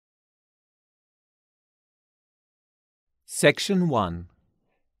Section 1.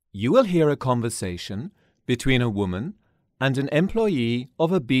 You will hear a conversation between a woman and an employee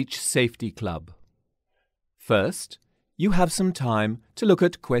of a beach safety club. First, you have some time to look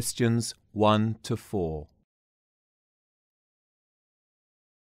at questions 1 to 4.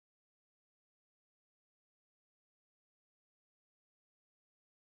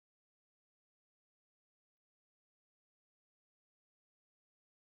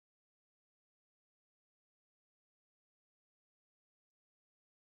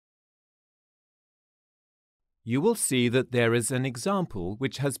 You will see that there is an example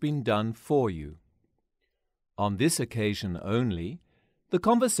which has been done for you. On this occasion only, the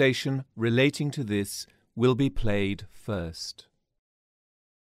conversation relating to this will be played first.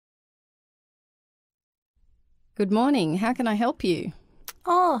 Good morning. How can I help you?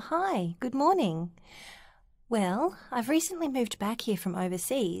 Oh, hi. Good morning. Well, I've recently moved back here from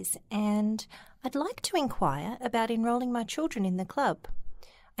overseas and I'd like to inquire about enrolling my children in the club.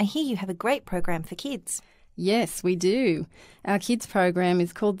 I hear you have a great program for kids. Yes, we do. Our kids program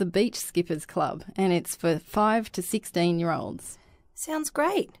is called the Beach Skippers Club and it's for 5 to 16-year-olds. Sounds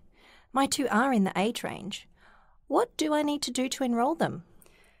great. My two are in the age range. What do I need to do to enrol them?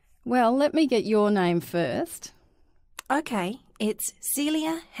 Well, let me get your name first. Okay, it's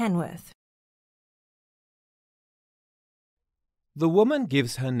Celia Hanworth. The woman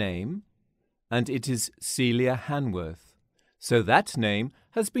gives her name, and it is Celia Hanworth, so that name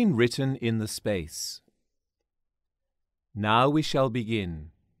has been written in the space. Now we shall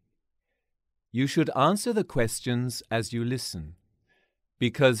begin. You should answer the questions as you listen,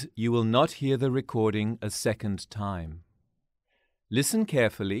 because you will not hear the recording a second time. Listen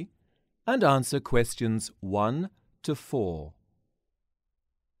carefully and answer questions 1 to 4.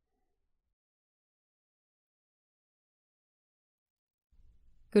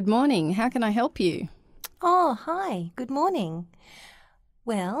 Good morning. How can I help you? Oh, hi. Good morning.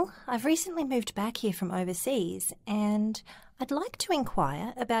 Well, I've recently moved back here from overseas and I'd like to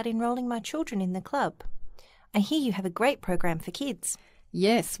inquire about enrolling my children in the club. I hear you have a great program for kids.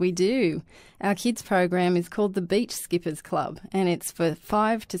 Yes, we do. Our kids program is called the Beach Skippers Club and it's for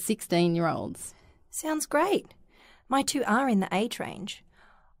 5 to 16-year-olds. Sounds great. My two are in the age range.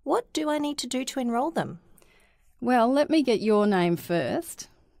 What do I need to do to enrol them? Well, let me get your name first.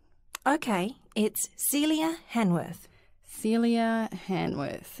 Okay, it's Celia Hanworth. Celia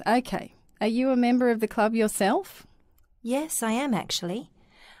Hanworth. Okay. Are you a member of the club yourself? Yes, I am actually.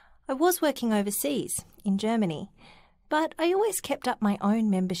 I was working overseas, in Germany, but I always kept up my own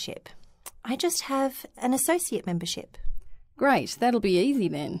membership. I just have an associate membership. Great, that'll be easy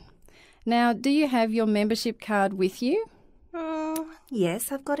then. Now, do you have your membership card with you?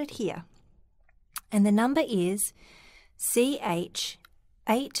 Yes, I've got it here. And the number is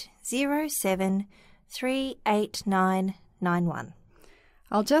CH80738991.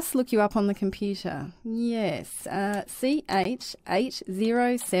 I'll just look you up on the computer. Yes,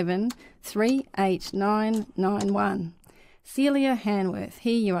 CH80738991. Celia Hanworth,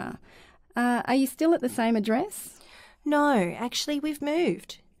 here you are. Are you still at the same address? No, actually we've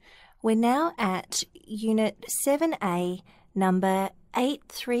moved. We're now at Unit 7A, number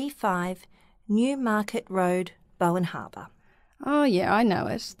 835, Newmarket Road, Bowen Harbour. Oh yeah, I know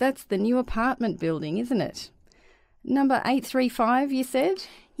it. That's the new apartment building, isn't it? Number 835, you said?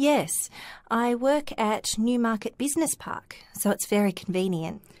 Yes, I work at Newmarket Business Park, so it's very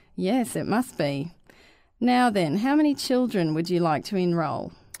convenient. Yes, it must be. Now then, how many children would you like to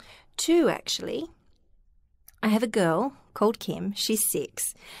enrol? 2, actually. I have a girl called Kim, she's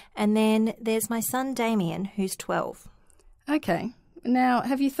 6, and then there's my son Damien, who's 12. Okay. Now,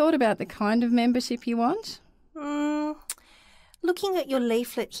 have you thought about the kind of membership you want? Looking at your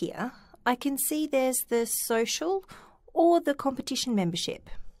leaflet here, I can see there's the social or the competition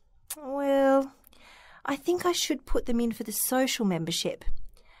membership. Well, I think I should put them in for the social membership.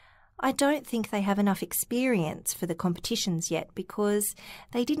 I don't think they have enough experience for the competitions yet because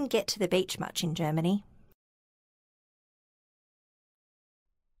they didn't get to the beach much in Germany.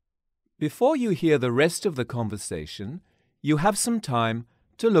 Before you hear the rest of the conversation, you have some time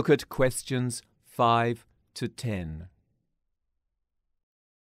to look at questions 5 to 10.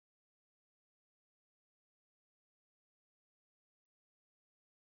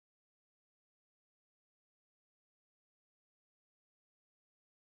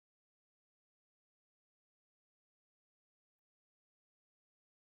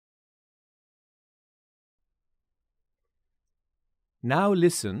 Now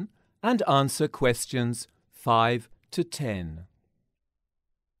listen and answer questions 5 to 10.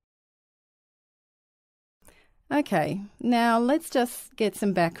 Okay, now let's just get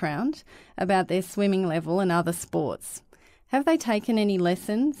some background about their swimming level and other sports. Have they taken any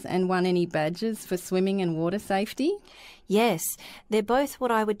lessons and won any badges for swimming and water safety? Yes, they're both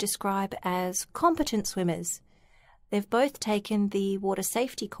what I would describe as competent swimmers. They've both taken the water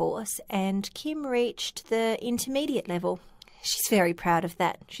safety course and Kim reached the intermediate level. She's very proud of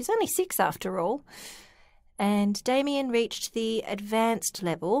that. She's only 6 after all. And Damien reached the advanced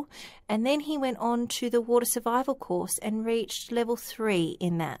level and then he went on to the water survival course and reached level 3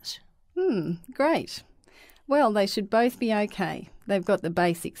 in that. Great. Well, they should both be okay. They've got the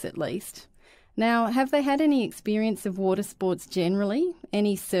basics at least. Now, have they had any experience of water sports generally?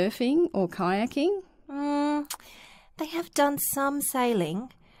 Any surfing or kayaking? They have done some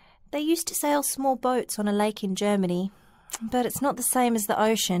sailing. They used to sail small boats on a lake in Germany, but it's not the same as the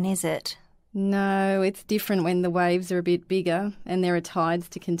ocean, is it? No, it's different when the waves are a bit bigger and there are tides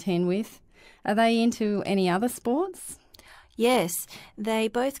to contend with. Are they into any other sports? Yes, they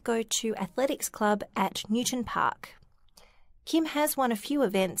both go to athletics club at Newton Park. Kim has won a few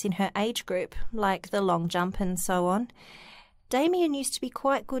events in her age group, like the long jump and so on. Damien used to be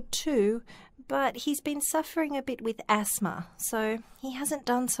quite good too, but he's been suffering a bit with asthma, so he hasn't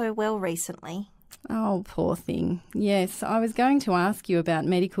done so well recently. Oh, poor thing. Yes, I was going to ask you about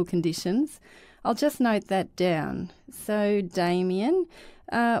medical conditions. I'll just note that down. So, Damien,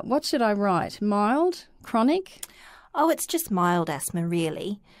 what should I write? Mild? Chronic? Oh, it's just mild asthma,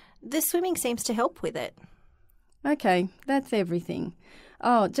 really. The swimming seems to help with it. Okay, that's everything.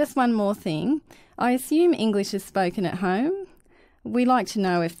 Oh, just one more thing. I assume English is spoken at home? We like to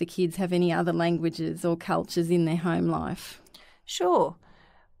know if the kids have any other languages or cultures in their home life. Sure.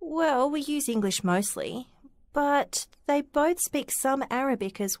 Well, we use English mostly, but they both speak some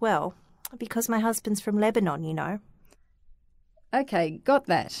Arabic as well, because my husband's from Lebanon, you know. Okay, got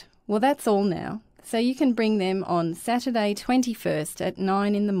that. Well, that's all now. So you can bring them on Saturday 21st at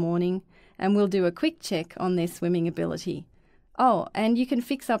 9 in the morning and we'll do a quick check on their swimming ability. Oh, and you can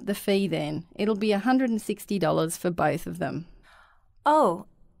fix up the fee then. It'll be $160 for both of them. Oh,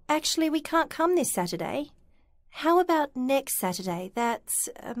 actually we can't come this Saturday. How about next Saturday? That's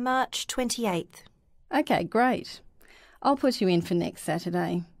March 28th. Okay, great. I'll put you in for next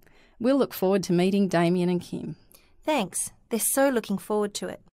Saturday. We'll look forward to meeting Damien and Kim. Thanks. They're so looking forward to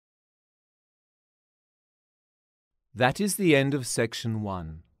it. That is the end of section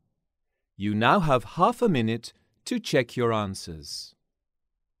 1. You now have half a minute to check your answers.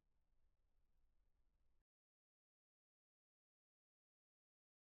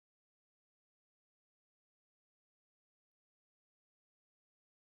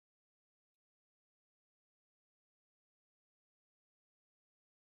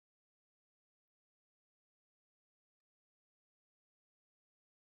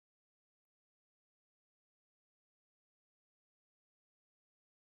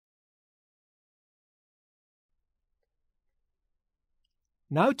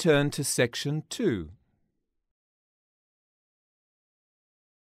 Now turn to section 2.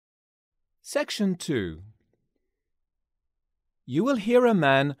 Section 2. You will hear a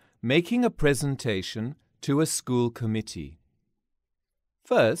man making a presentation to a school committee.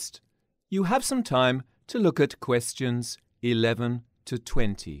 First, you have some time to look at questions 11 to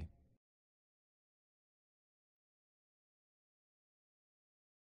 20.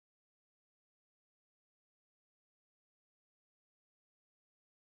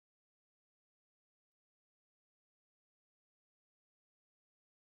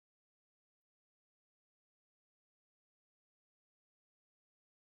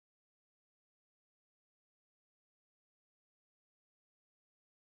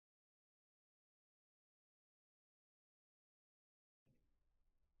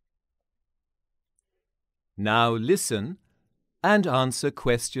 Now listen and answer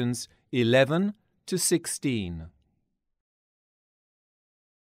questions 11 to 16.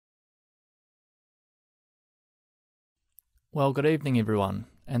 Well, good evening everyone,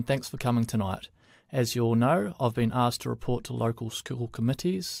 and thanks for coming tonight. As you all know, I've been asked to report to local school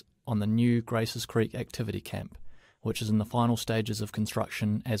committees on the new Graces Creek activity camp, which is in the final stages of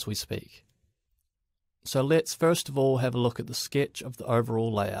construction as we speak. So let's first of all have a look at the sketch of the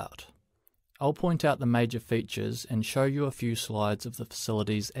overall layout. I'll point out the major features and show you a few slides of the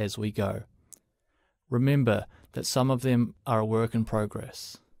facilities as we go. Remember that some of them are a work in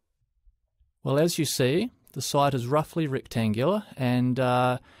progress. Well, as you see, the site is roughly rectangular and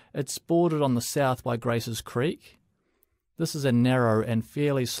it's bordered on the south by Graces Creek. This is a narrow and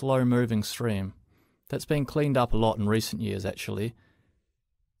fairly slow-moving stream that's been cleaned up a lot in recent years actually.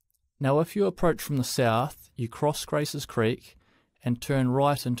 Now if you approach from the south, you cross Graces Creek and turn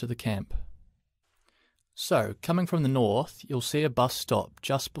right into the camp. So, coming from the north, you'll see a bus stop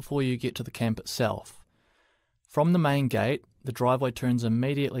just before you get to the camp itself. From the main gate, the driveway turns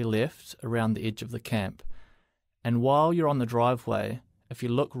immediately left around the edge of the camp, and while you're on the driveway, if you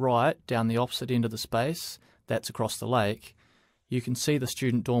look right down the opposite end of the space, that's across the lake, you can see the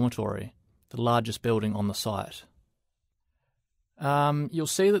student dormitory, the largest building on the site. You'll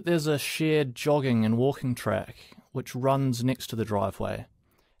see that there's a shared jogging and walking track which runs next to the driveway,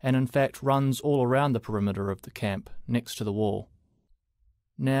 and in fact runs all around the perimeter of the camp, next to the wall.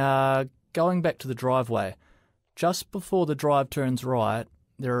 Now, going back to the driveway, just before the drive turns right,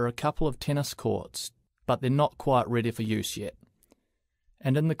 there are a couple of tennis courts, but they're not quite ready for use yet.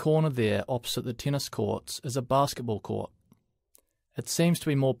 And in the corner there, opposite the tennis courts, is a basketball court. It seems to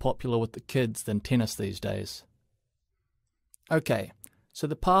be more popular with the kids than tennis these days. Okay, so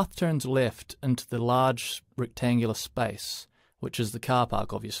the path turns left into the large rectangular space, which is the car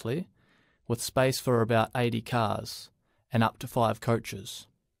park obviously, with space for about 80 cars and up to 5 coaches.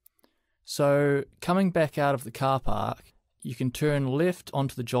 So coming back out of the car park, you can turn left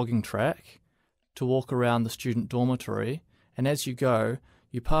onto the jogging track to walk around the student dormitory, and as you go,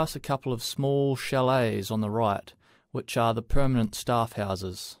 you pass a couple of small chalets on the right, which are the permanent staff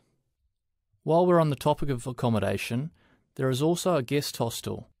houses. While we're on the topic of accommodation, there is also a guest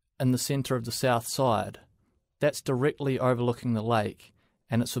hostel in the centre of the south side. That's directly overlooking the lake,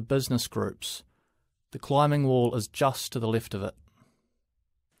 and it's for business groups. The climbing wall is just to the left of it.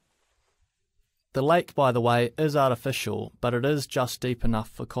 The lake, by the way, is artificial, but it is just deep enough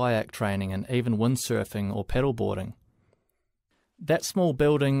for kayak training and even windsurfing or paddleboarding. That small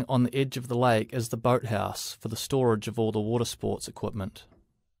building on the edge of the lake is the boathouse for the storage of all the water sports equipment.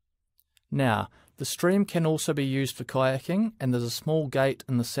 Now, the stream can also be used for kayaking, and there's a small gate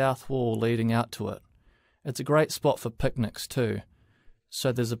in the south wall leading out to it. It's a great spot for picnics too,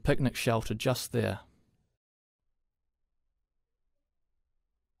 so there's a picnic shelter just there.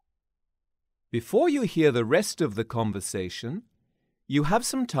 Before you hear the rest of the conversation, you have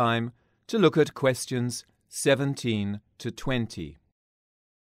some time to look at questions 17 to 20.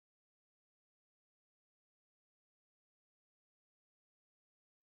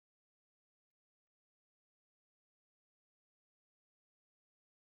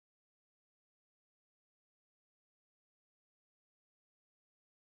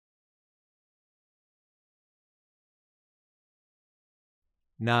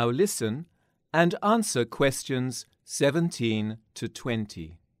 Now listen and answer questions 17 to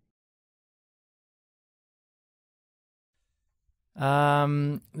 20. There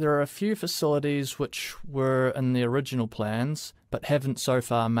are a few facilities which were in the original plans but haven't so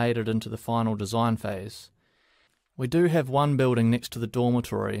far made it into the final design phase. We do have one building next to the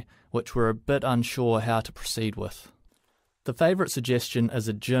dormitory which we're a bit unsure how to proceed with. The favourite suggestion is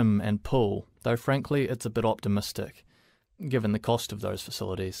a gym and pool, though frankly it's a bit optimistic, given the cost of those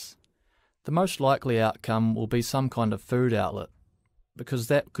facilities. The most likely outcome will be some kind of food outlet, because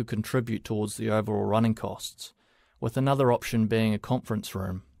that could contribute towards the overall running costs, with another option being a conference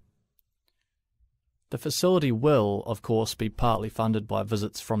room. The facility will, of course, be partly funded by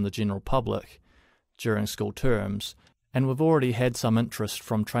visits from the general public during school terms, and we've already had some interest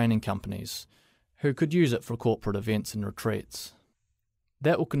from training companies, who could use it for corporate events and retreats.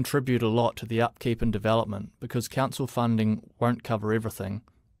 That will contribute a lot to the upkeep and development, because council funding won't cover everything,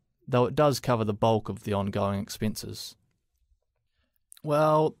 though it does cover the bulk of the ongoing expenses.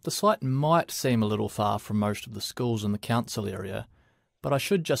 Well, the site might seem a little far from most of the schools in the council area, but I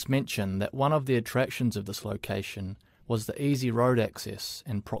should just mention that one of the attractions of this location was the easy road access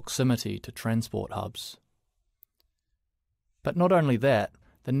and proximity to transport hubs. But not only that,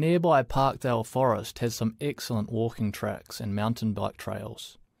 the nearby Parkdale Forest has some excellent walking tracks and mountain bike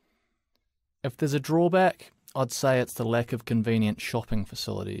trails. If there's a drawback, I'd say it's the lack of convenient shopping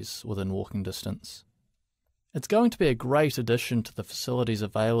facilities within walking distance. It's going to be a great addition to the facilities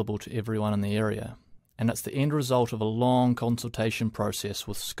available to everyone in the area, and it's the end result of a long consultation process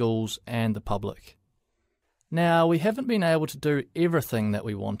with schools and the public. Now, we haven't been able to do everything that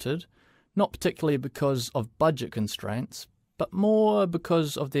we wanted, not particularly because of budget constraints, but more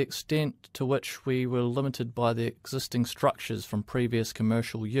because of the extent to which we were limited by the existing structures from previous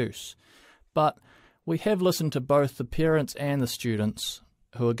commercial use. But we have listened to both the parents and the students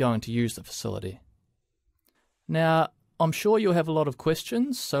who are going to use the facility. Now, I'm sure you'll have a lot of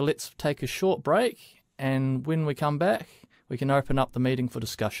questions, so let's take a short break, and when we come back, we can open up the meeting for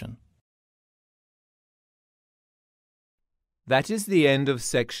discussion. That is the end of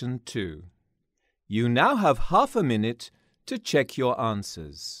section 2. You now have half a minute to check your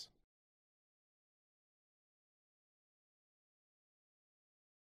answers.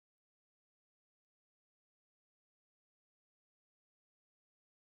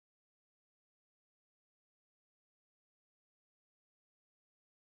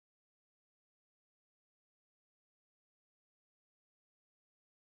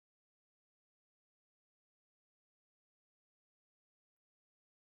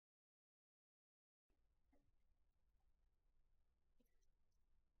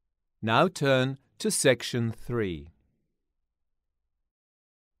 Now turn to Section 3.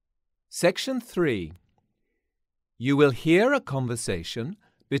 Section 3. You will hear a conversation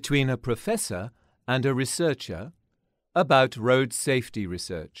between a professor and a researcher about road safety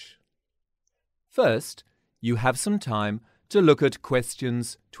research. First, you have some time to look at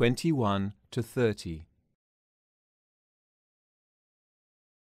questions 21 to 30.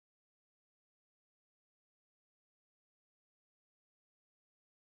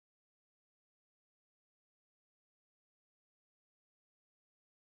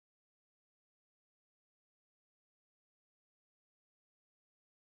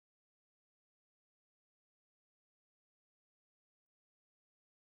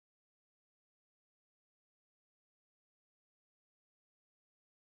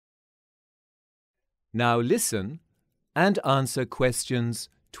 Now listen and answer questions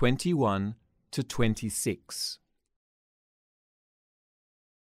 21 to 26.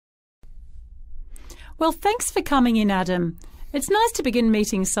 Well, thanks for coming in, Adam. It's nice to begin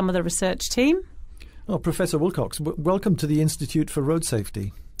meeting some of the research team. Oh, Professor Wilcox, welcome to the Institute for Road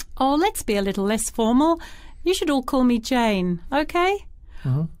Safety. Oh, let's be a little less formal. You should all call me Jane, OK?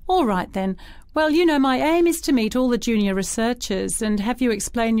 All right, then. Well, you know, my aim is to meet all the junior researchers and have you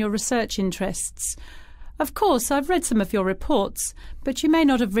explain your research interests. Of course, I've read some of your reports, but you may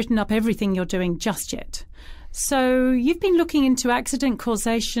not have written up everything you're doing just yet. So you've been looking into accident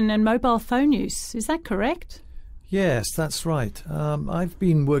causation and mobile phone use, is that correct? Yes, that's right. I've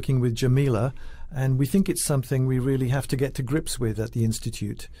been working with Jamila, and we think it's something we really have to get to grips with at the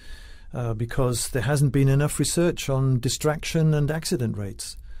Institute, because there hasn't been enough research on distraction and accident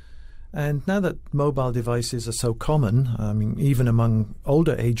rates. And now that mobile devices are so common, even among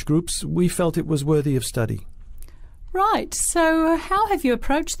older age groups, we felt it was worthy of study. Right. So how have you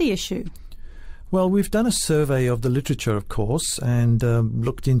approached the issue? Well, we've done a survey of the literature, of course, and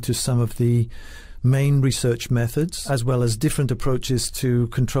looked into some of the main research methods, as well as different approaches to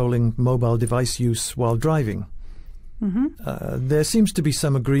controlling mobile device use while driving. There seems to be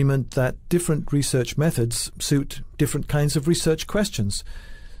some agreement that different research methods suit different kinds of research questions.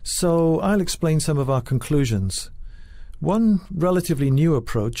 So I'll explain some of our conclusions. One relatively new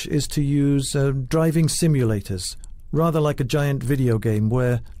approach is to use driving simulators, rather like a giant video game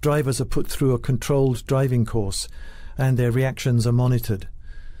where drivers are put through a controlled driving course and their reactions are monitored.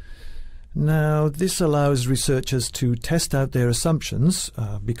 Now, this allows researchers to test out their assumptions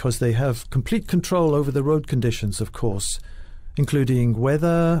because they have complete control over the road conditions, of course, including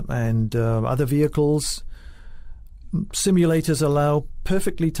weather and other vehicles. Simulators allow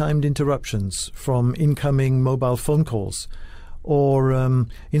perfectly timed interruptions from incoming mobile phone calls or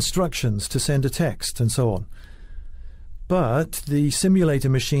instructions to send a text and so on. But the simulator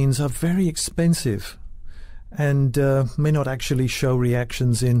machines are very expensive and may not actually show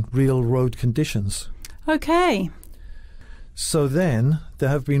reactions in real road conditions. OK. So then there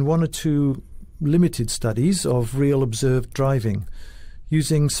have been one or two limited studies of real observed driving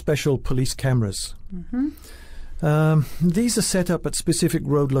using special police cameras. These are set up at specific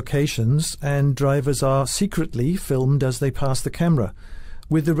road locations and drivers are secretly filmed as they pass the camera,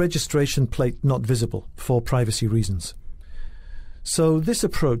 with the registration plate not visible for privacy reasons. So this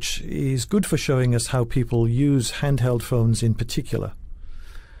approach is good for showing us how people use handheld phones in particular.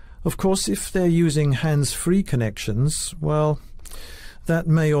 Of course, if they're using hands-free connections, well, that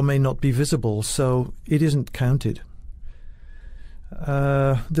may or may not be visible, so it isn't counted.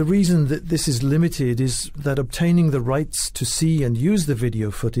 The reason that this is limited is that obtaining the rights to see and use the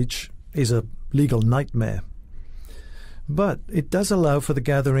video footage is a legal nightmare. But it does allow for the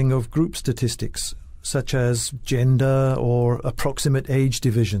gathering of group statistics, such as gender or approximate age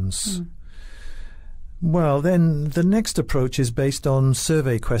divisions. Well, then the next approach is based on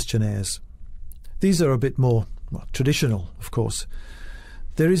survey questionnaires. These are a bit more traditional, of course.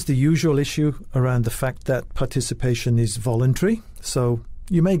 There is the usual issue around the fact that participation is voluntary, so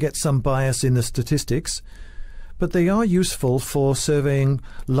you may get some bias in the statistics, but they are useful for surveying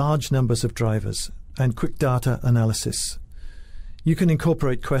large numbers of drivers and quick data analysis. You can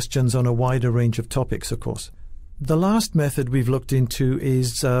incorporate questions on a wider range of topics, of course. The last method we've looked into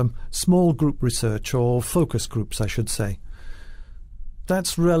is small group research, or focus groups, I should say.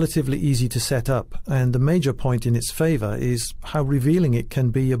 That's relatively easy to set up, and the major point in its favour is how revealing it can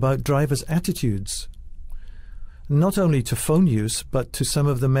be about drivers' attitudes. Not only to phone use, but to some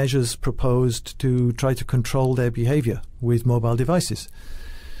of the measures proposed to try to control their behaviour with mobile devices.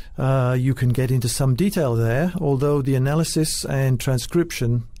 You can get into some detail there, although the analysis and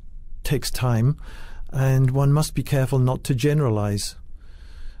transcription takes time, and one must be careful not to generalise.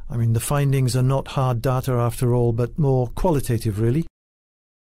 The findings are not hard data after all, but more qualitative, really.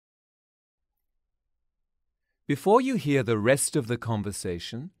 Before you hear the rest of the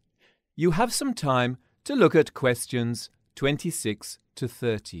conversation, you have some time to look at questions 26 to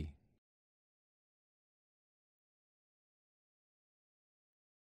 30.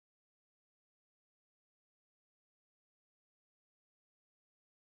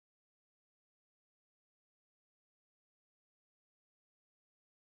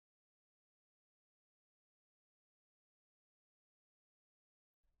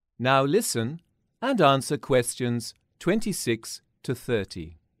 Now listen and answer questions 26 to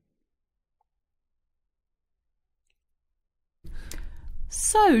 30.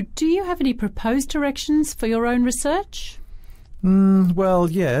 So, do you have any proposed directions for your own research? Well,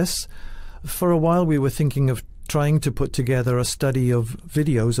 yes. For a while we were thinking of trying to put together a study of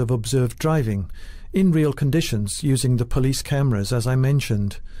videos of observed driving in real conditions using the police cameras, as I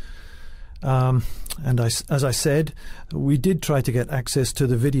mentioned. As I said, we did try to get access to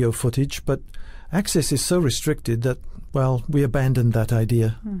the video footage, but access is so restricted that, well, we abandoned that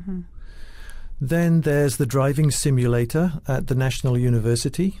idea. Mm-hmm. Then there's the driving simulator at the National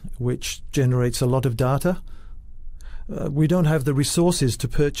University, which generates a lot of data. We don't have the resources to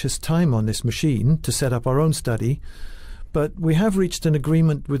purchase time on this machine to set up our own study, but we have reached an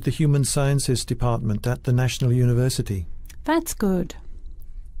agreement with the Human Sciences Department at the National University. That's good.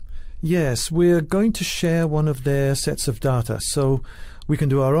 Yes, we're going to share one of their sets of data so we can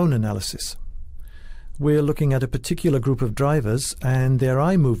do our own analysis. We're looking at a particular group of drivers and their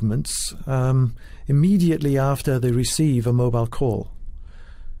eye movements immediately after they receive a mobile call.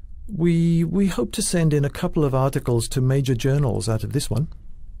 We hope to send in a couple of articles to major journals out of this one.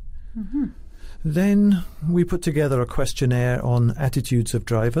 Mm-hmm. Then we put together a questionnaire on attitudes of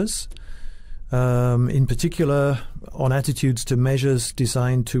drivers, in particular on attitudes to measures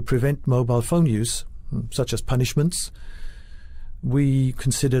designed to prevent mobile phone use, such as punishments. We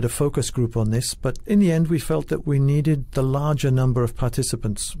considered a focus group on this, but in the end we felt that we needed the larger number of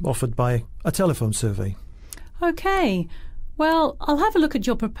participants offered by a telephone survey. OK. Well, I'll have a look at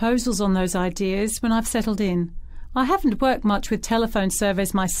your proposals on those ideas when I've settled in. I haven't worked much with telephone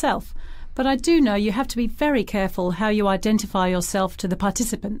surveys myself, but I do know you have to be very careful how you identify yourself to the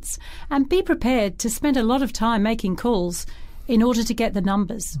participants and be prepared to spend a lot of time making calls in order to get the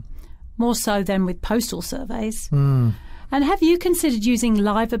numbers, more so than with postal surveys. And have you considered using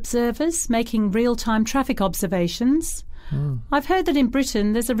live observers, making real-time traffic observations? I've heard that in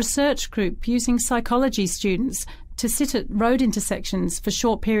Britain there's a research group using psychology students to sit at road intersections for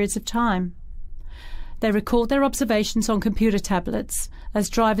short periods of time. They record their observations on computer tablets as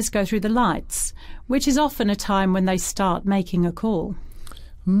drivers go through the lights, which is often a time when they start making a call.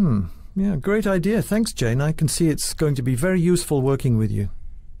 Yeah, great idea. Thanks, Jane. I can see it's going to be very useful working with you.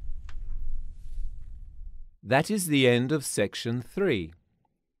 That is the end of section 3.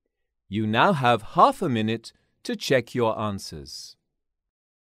 You now have half a minute to check your answers.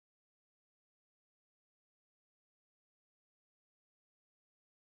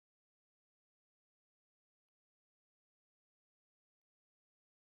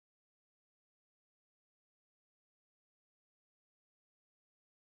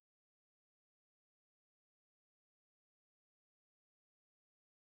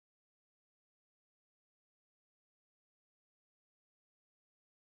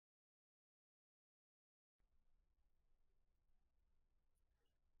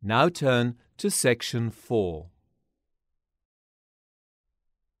 Now turn to Section 4.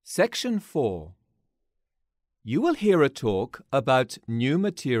 Section 4. You will hear a talk about new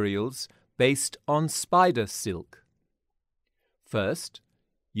materials based on spider silk. First,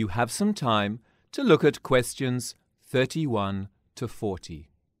 you have some time to look at questions 31 to 40.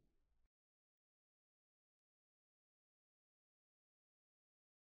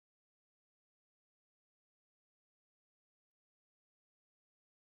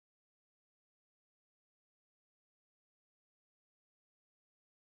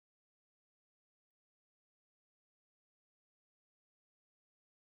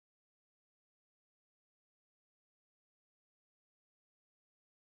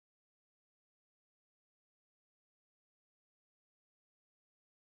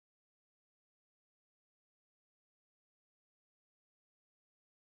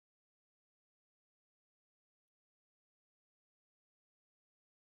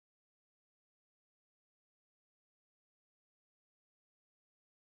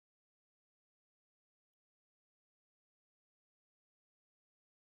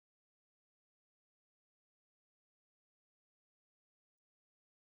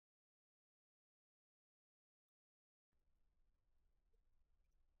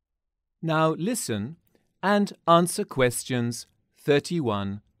 Now listen and answer questions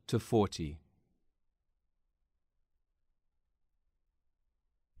 31 to 40.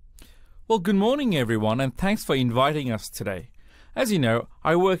 Well, good morning everyone, and thanks for inviting us today. As you know,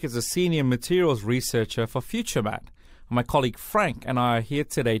 I work as a senior materials researcher for FutureMat. My colleague Frank and I are here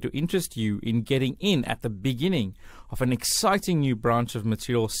today to interest you in getting in at the beginning of an exciting new branch of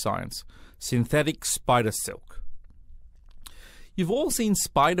materials science, synthetic spider silk. You've all seen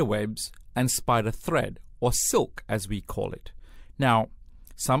spider webs and spider thread, or silk as we call it. Now,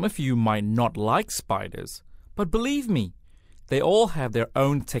 some of you might not like spiders, but believe me, they all have their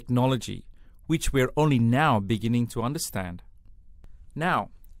own technology, which we're only now beginning to understand. Now,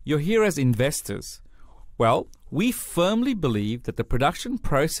 you're here as investors. Well, we firmly believe that the production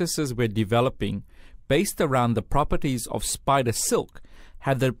processes we're developing based around the properties of spider silk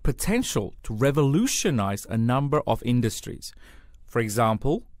have the potential to revolutionize a number of industries. For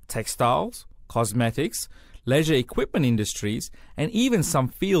example, textiles, cosmetics, leisure equipment industries, and even some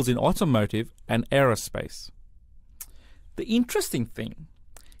fields in automotive and aerospace. The interesting thing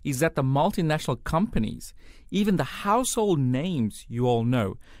is that the multinational companies, even the household names you all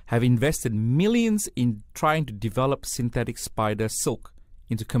know, have invested millions in trying to develop synthetic spider silk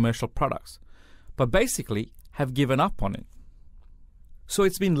into commercial products, but basically have given up on it. So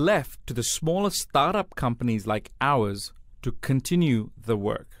it's been left to the smaller startup companies like ours to continue the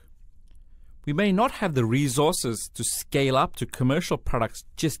work. We may not have the resources to scale up to commercial products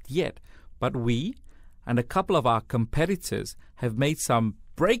just yet, but we and a couple of our competitors have made some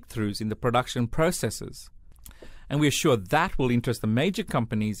breakthroughs in the production processes. And we're sure that will interest the major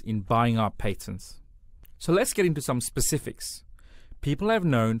companies in buying our patents. So let's get into some specifics. People have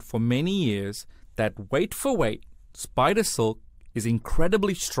known for many years that weight for weight, spider silk is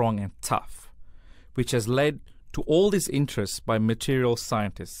incredibly strong and tough, which has led to all this interest by material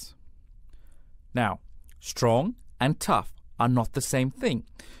scientists. Now, strong and tough are not the same thing,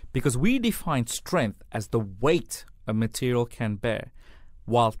 because we define strength as the weight a material can bear,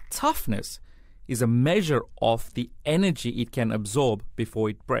 while toughness is a measure of the energy it can absorb before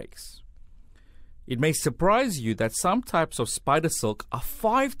it breaks. It may surprise you that some types of spider silk are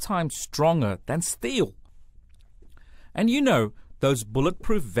 5 times stronger than steel. And you know, those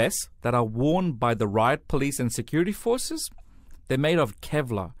bulletproof vests that are worn by the riot police and security forces? They're made of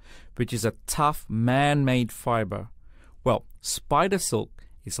Kevlar, which is a tough man-made fiber. Well, spider silk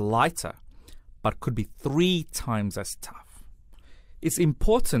is lighter, but could be 3 times as tough. It's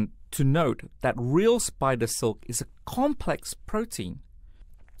important to note that real spider silk is a complex protein,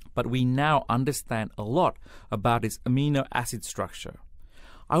 but we now understand a lot about its amino acid structure.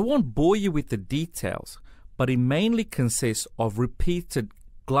 I won't bore you with the details, but it mainly consists of repeated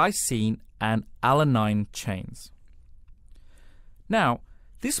glycine and alanine chains. Now,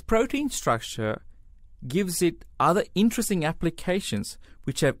 this protein structure gives it other interesting applications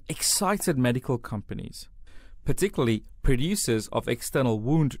which have excited medical companies, particularly producers of external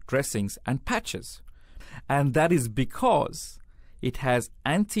wound dressings and patches. And that is because it has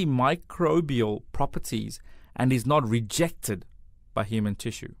antimicrobial properties and is not rejected by human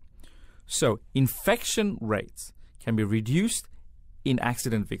tissue. So infection rates can be reduced in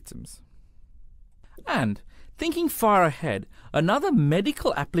accident victims. And thinking far ahead, another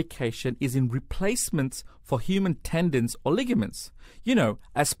medical application is in replacements for human tendons or ligaments,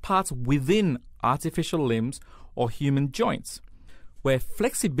 as parts within artificial limbs or human joints, where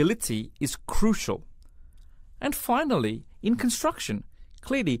flexibility is crucial. And finally, in construction,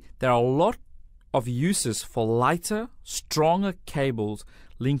 clearly there are a lot of uses for lighter, stronger cables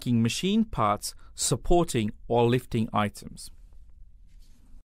linking machine parts, supporting or lifting items.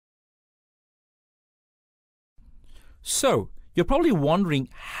 So, you're probably wondering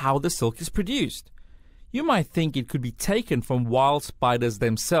how the silk is produced. You might think it could be taken from wild spiders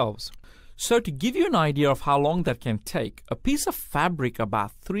themselves. So to give you an idea of how long that can take, a piece of fabric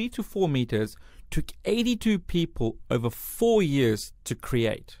about 3 to 4 meters took 82 people over 4 years to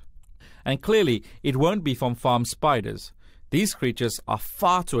create. And clearly, it won't be from farm spiders. These creatures are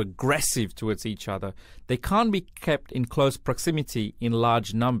far too aggressive towards each other. They can't be kept in close proximity in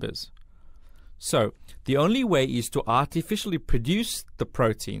large numbers. So, the only way is to artificially produce the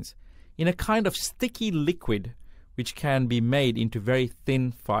proteins in a kind of sticky liquid which can be made into very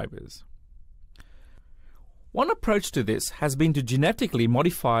thin fibers. One approach to this has been to genetically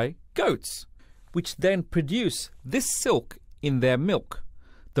modify goats, which then produce this silk in their milk.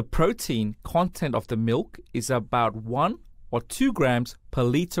 The protein content of the milk is about 1 or 2 grams per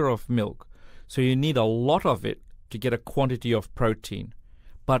liter of milk, so you need a lot of it to get a quantity of protein.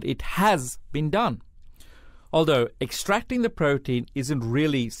 But it has been done, although extracting the protein isn't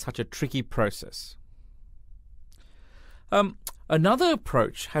really such a tricky process. Another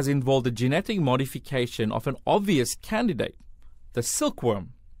approach has involved the genetic modification of an obvious candidate, the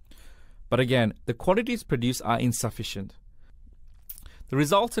silkworm. But again, the quantities produced are insufficient. The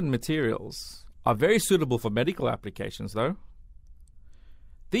resultant materials are very suitable for medical applications, though.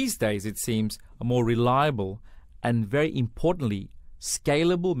 These days, it seems, a more reliable and, very importantly,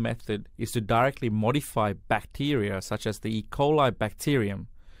 scalable method is to directly modify bacteria such as the E. coli bacterium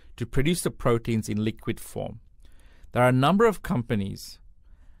to produce the proteins in liquid form. There are a number of companies,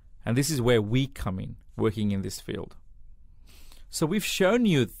 and this is where we come in, working in this field. So we've shown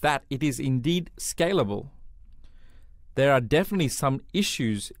you that it is indeed scalable. There are definitely some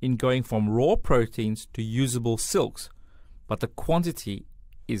issues in going from raw proteins to usable silks, but the quantity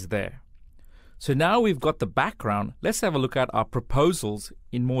is there. So now we've got the background, let's have a look at our proposals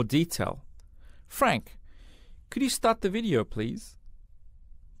in more detail. Frank, could you start the video, please?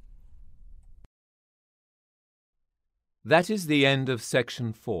 That is the end of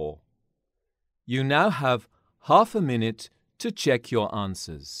section 4. You now have half a minute to check your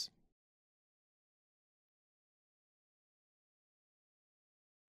answers.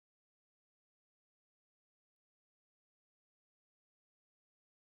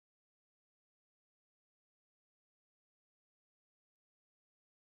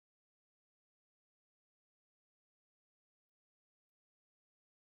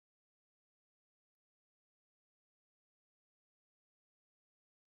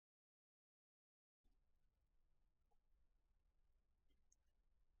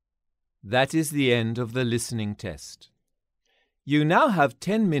 That is the end of the listening test. You now have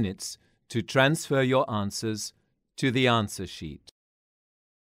 10 minutes to transfer your answers to the answer sheet.